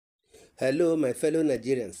Hello, my fellow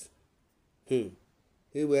Nigerians. Hear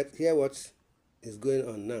what is going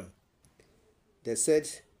on now. They said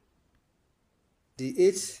the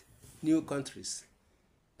 8 new countries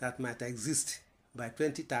that might exist by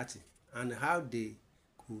 2030 and how they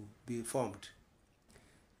could be formed.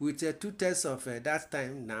 With 2/3 of that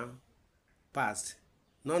time now passed,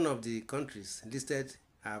 none of the countries listed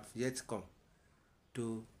have yet come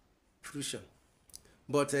to fruition.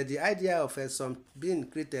 But the idea of some being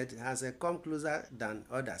created has come closer than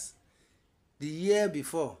others. The year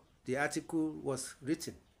before the article was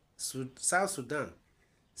written, South Sudan,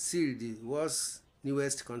 still the world's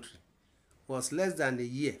newest country, was less than a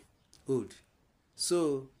year old.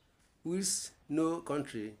 So, which no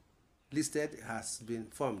country listed has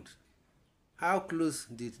been formed. How close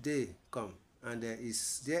did they come? And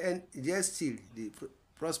is there still the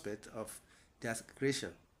prospect of their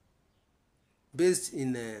creation? Based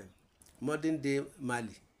in modern-day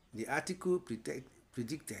Mali, the article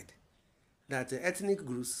predicted that ethnic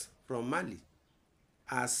groups from Mali,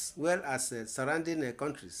 as well as surrounding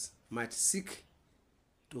countries, might seek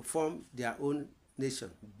to form their own nation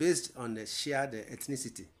based on a shared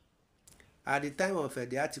ethnicity. At the time of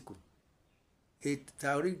the article, a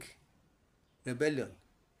Tuareg rebellion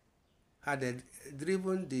had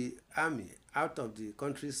driven the army out of the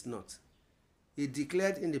country's north. It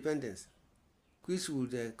declared independence, which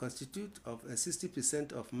would constitute of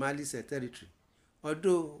 60% of Mali's territory,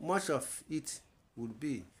 although much of it would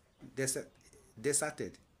be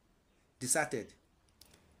deserted.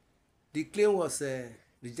 The claim was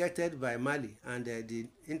rejected by Mali and the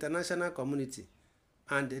international community,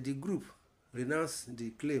 and the group renounced the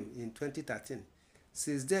claim in 2013.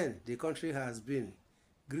 Since then, the country has been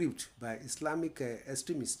gripped by Islamic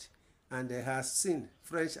extremists and has seen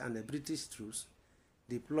French and British troops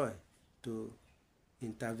deployed to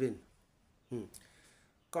intervene.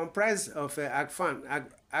 Comprised of Afghan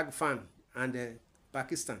and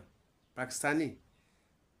Pakistani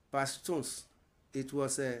Pashtuns, it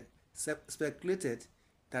was speculated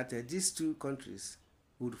that these two countries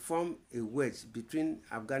would form a wedge between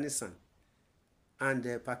Afghanistan and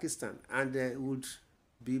Pakistan and would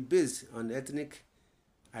be based on ethnic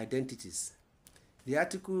identities. The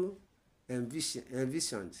article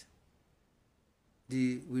envisioned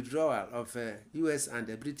the withdrawal of US and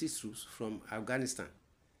British troops from Afghanistan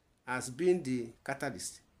as being the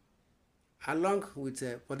catalyst, along with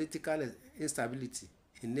political instability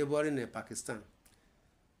in neighboring Pakistan.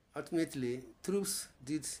 Ultimately, troops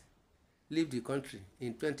did leave the country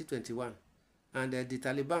in 2021, and the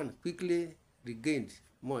Taliban quickly regained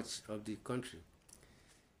much of the country.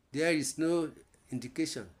 There is no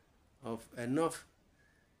indication of enough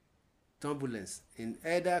turbulence in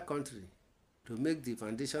either country to make the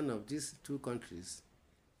foundation of these two countries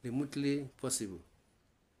remotely possible.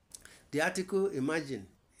 The article imagined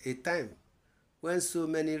a time when so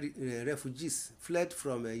many refugees fled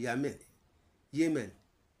from Yemen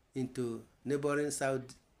into neighboring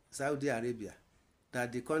Saudi Arabia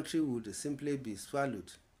that the country would simply be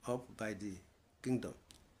swallowed up by the kingdom.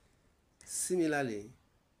 Similarly,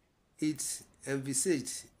 it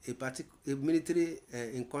envisaged a military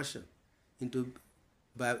incursion into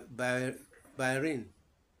Bahrain,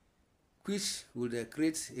 which would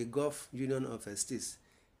create a Gulf Union of states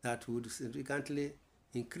that would significantly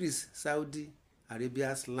increase Saudi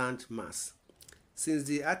Arabia's land mass. Since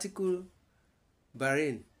the article,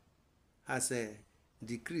 Bahrain has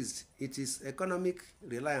decreased its economic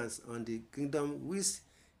reliance on the kingdom, which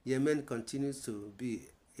Yemen continues to be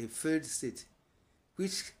a failed state,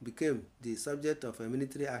 which became the subject of a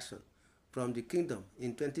military action from the kingdom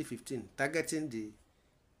in 2015, targeting the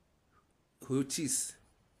Houthis.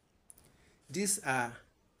 These are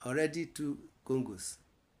already two Congos,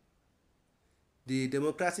 the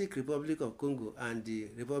Democratic Republic of Congo and the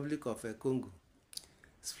Republic of Congo,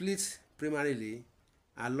 split primarily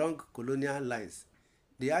along colonial lines.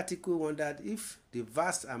 The article wondered if the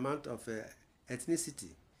vast amount of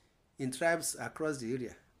ethnicity in tribes across the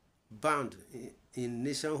area, bound in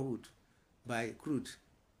nationhood by crude,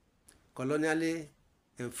 colonially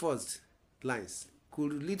enforced lines,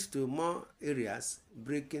 could lead to more areas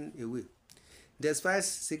breaking away. Despite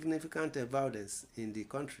significant violence in the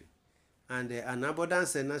country and an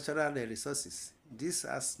abundance of natural resources, this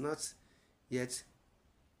has not yet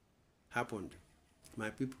happened.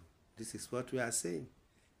 My people, this is what we are saying.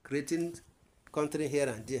 Creating country here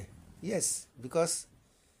and there. Yes, because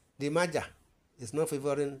the merger is not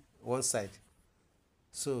favoring one side.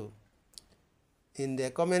 So, in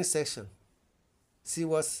the comment section, see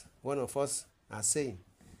what one of us are saying.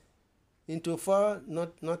 Into far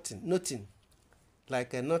nothing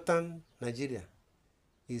like northern Nigeria,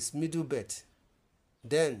 is middle belt,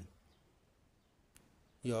 then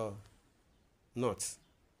your north.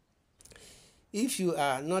 If you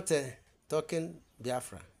are not talking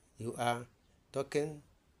Biafra, you are talking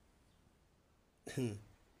you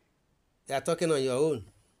are talking on your own.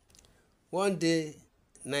 One day,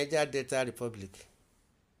 Niger Delta Republic,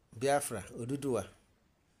 Biafra, Oduduwa,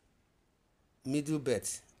 middle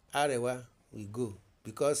belt, Arewa will go,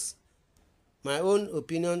 because my own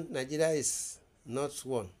opinion, Nigeria is not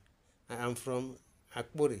one. I am from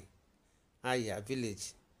Akpori, Aya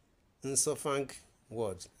village, Nsofang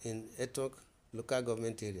ward in Etok local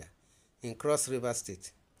government area in Cross River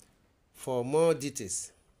State. For more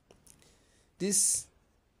details, this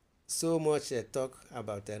so much talk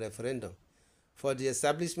about a referendum for the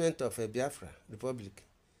establishment of a Biafra Republic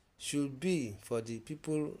should be for the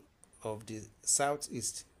people of the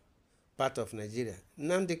southeast part of Nigeria.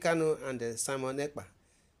 Nnamdi Kanu and Simon Ekpa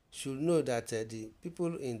should know that the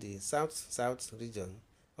people in the south region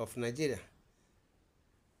of Nigeria,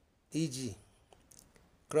 e.g.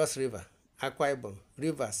 Cross River, Akwa Ibom,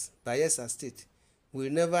 Rivers, Bayelsa State, will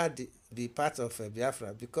never be part of a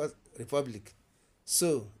Biafra because Republic.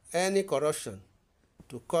 So any corruption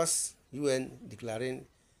to cause UN declaring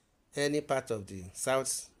any part of the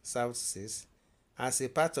South Seas as a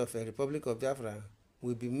part of a Republic of Biafra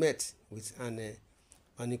will be met with an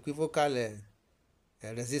unequivocal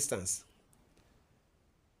resistance.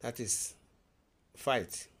 That is,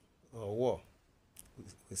 fight or war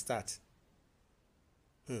will start.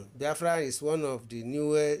 Biafra is one of the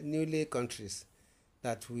newly countries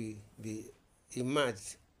that will be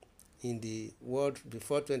emerged in the world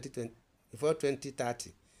before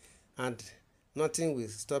 2030, and nothing will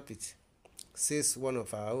stop it, says one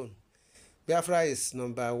of our own. Biafra is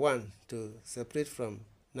number one to separate from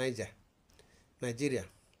Nigeria. The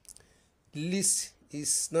list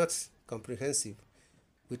is not comprehensive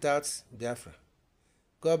without Biafra.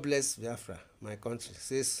 God bless Biafra, my country,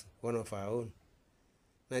 says one of our own.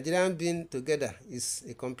 Nigerian being together is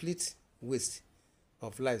a complete waste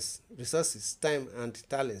of lives, resources, time, and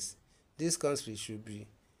talents. This country should be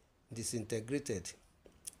disintegrated.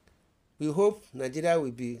 We hope Nigeria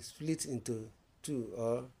will be split into 2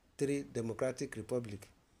 or 3 democratic republics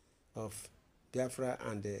of Biafra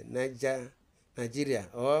and Nigeria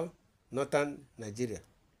or Northern Nigeria.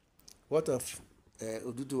 What of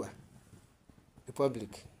Oduduwa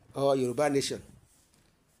Republic or Yoruba Nation?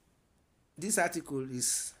 This article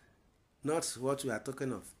is not what we are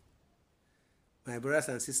talking of. My brothers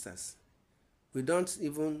and sisters, we don't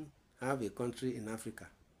even have a country in Africa.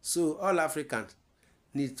 So all Africans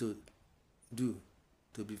need to do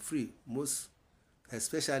to be free, most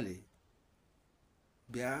especially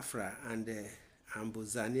Biafra and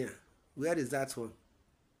Ambozania. Where is that one?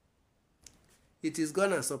 It is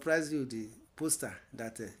gonna surprise you, the poster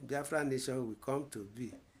that Biafra nation will come to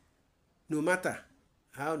be, no matter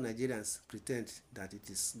how Nigerians pretend that it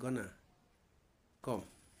is gonna come.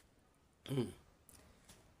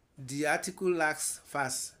 The article lacks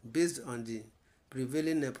facts based on the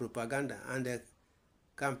prevailing propaganda and the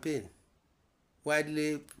campaign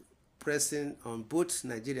widely pressing on both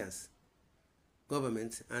Nigerians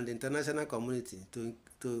government and the international community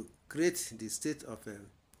to create the state of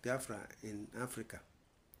Biafra in Africa.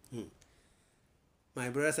 My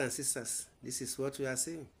brothers and sisters, this is what we are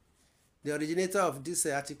saying. The originator of this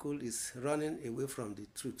article is running away from the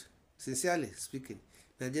truth. Sincerely speaking,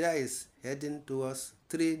 Nigeria is heading towards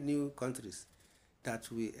 3 new countries that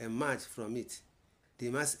will emerge from it. The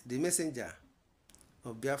messenger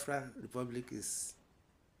of Biafra Republic is,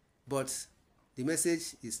 but the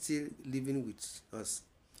message is still living with us.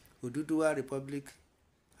 Oduduwa Republic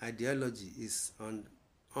ideology is on,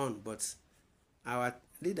 but our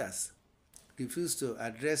leaders refuse to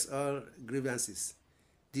address all grievances.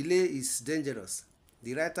 Delay is dangerous.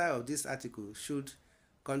 The writer of this article should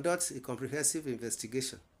conduct a comprehensive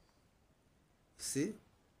investigation. See,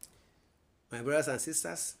 my brothers and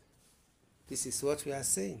sisters, this is what we are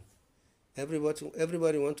saying.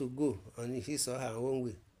 Everybody want to go on his or her own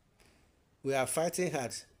way. We are fighting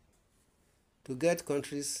hard to get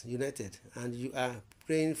countries united, and you are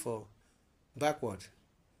praying for backward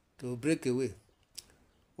to break away.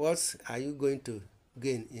 What are you going to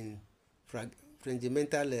gain in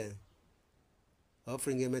fragmentation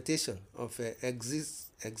of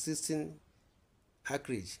existing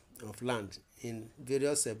acreage of land in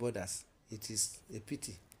various borders? It is a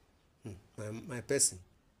pity. My person.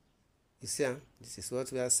 You see, this is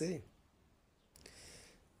what we are saying.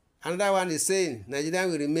 Another one is saying Nigeria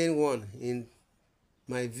will remain one, in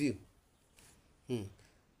my view.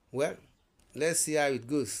 Well, let's see how it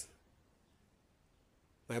goes.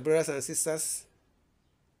 My brothers and sisters,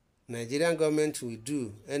 Nigerian government will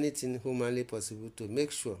do anything humanly possible to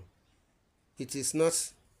make sure it is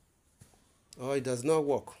not, or it does not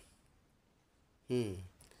work.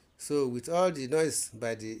 So with all the noise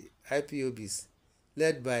by the IPOBs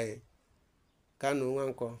led by Kanu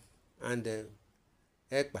Nwankwo and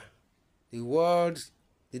Ekpa, the world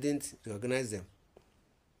didn't recognize them.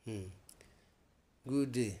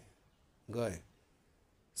 Good day, God.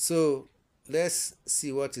 So let's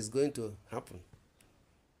see what is going to happen.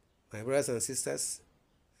 My brothers and sisters,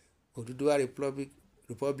 Oduduwa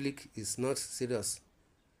Republic is not serious.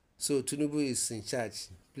 So Tinubu is in charge.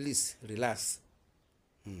 Please relax.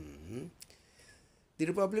 The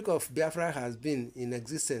Republic of Biafra has been in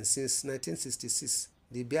existence since 1966.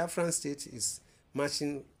 The Biafran state is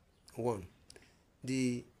marching on.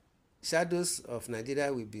 The shadows of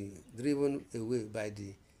Nigeria will be driven away by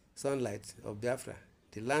the sunlight of Biafra,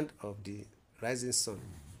 the land of the rising sun.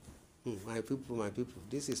 My people,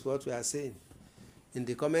 this is what we are saying. In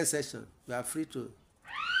the comment section, you are free to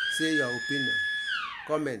say your opinion,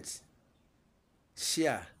 comment,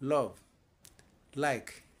 share, love,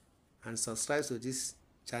 like, and subscribe to this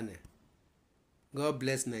channel. God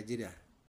bless Nigeria.